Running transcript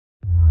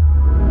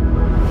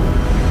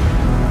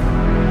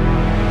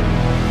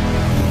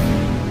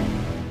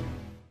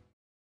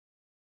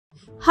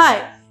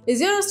Hi,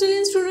 is your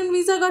Australian student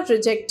visa got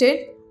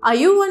rejected? Are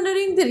you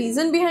wondering the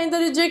reason behind the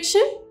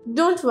rejection?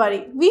 Don't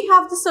worry, we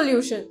have the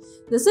solution.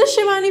 This is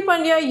Shivani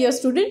Pandya, your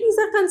student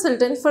visa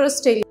consultant for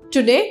Australia.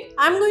 Today,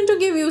 I'm going to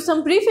give you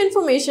some brief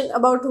information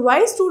about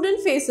why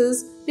student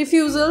faces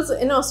refusals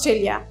in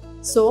Australia.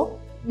 So,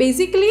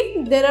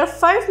 basically, there are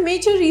 5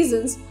 major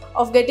reasons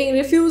of getting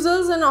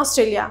refusals in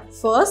Australia.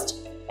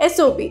 First,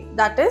 SOP,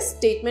 that is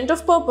Statement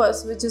of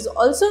Purpose, which is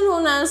also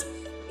known as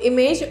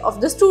Image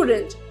of the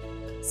Student.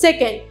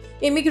 Second,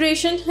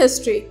 immigration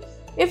history.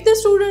 If the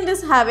student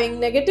is having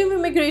negative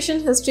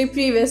immigration history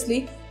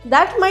previously,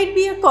 that might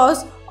be a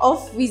cause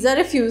of visa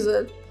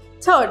refusal.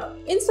 Third,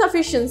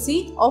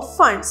 insufficiency of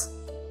funds.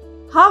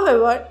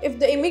 However, if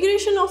the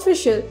immigration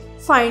official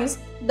finds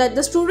that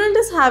the student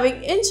is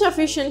having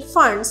insufficient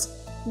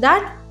funds,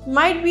 that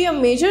might be a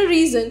major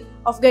reason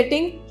of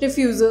getting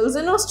refusals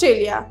in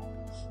Australia.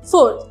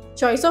 Fourth,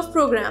 choice of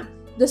program.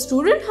 The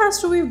student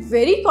has to be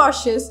very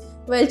cautious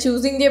while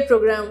choosing their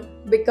program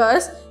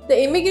because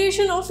the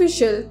immigration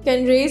official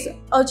can raise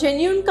a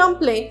genuine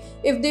complaint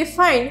if they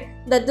find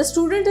that the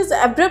student is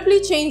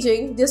abruptly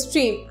changing their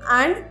stream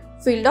and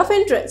field of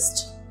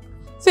interest.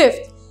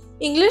 Fifth,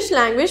 English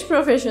language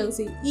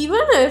proficiency.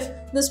 Even if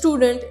the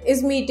student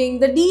is meeting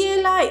the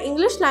DLI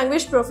English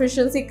language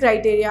proficiency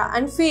criteria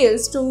and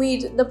fails to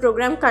meet the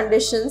program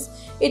conditions,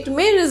 it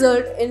may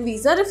result in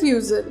visa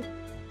refusal.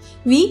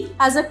 We,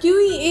 as a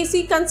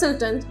QEAC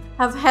consultant,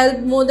 have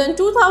helped more than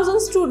 2,000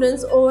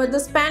 students over the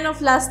span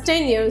of last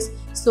 10 years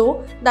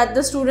so that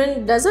the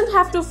student doesn't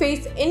have to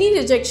face any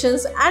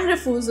rejections and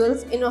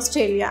refusals in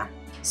Australia.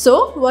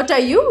 So, what are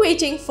you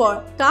waiting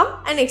for? Come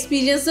and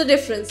experience the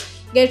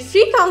difference. Get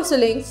free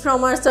counseling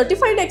from our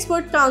certified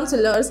expert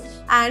counselors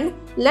and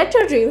let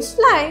your dreams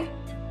fly.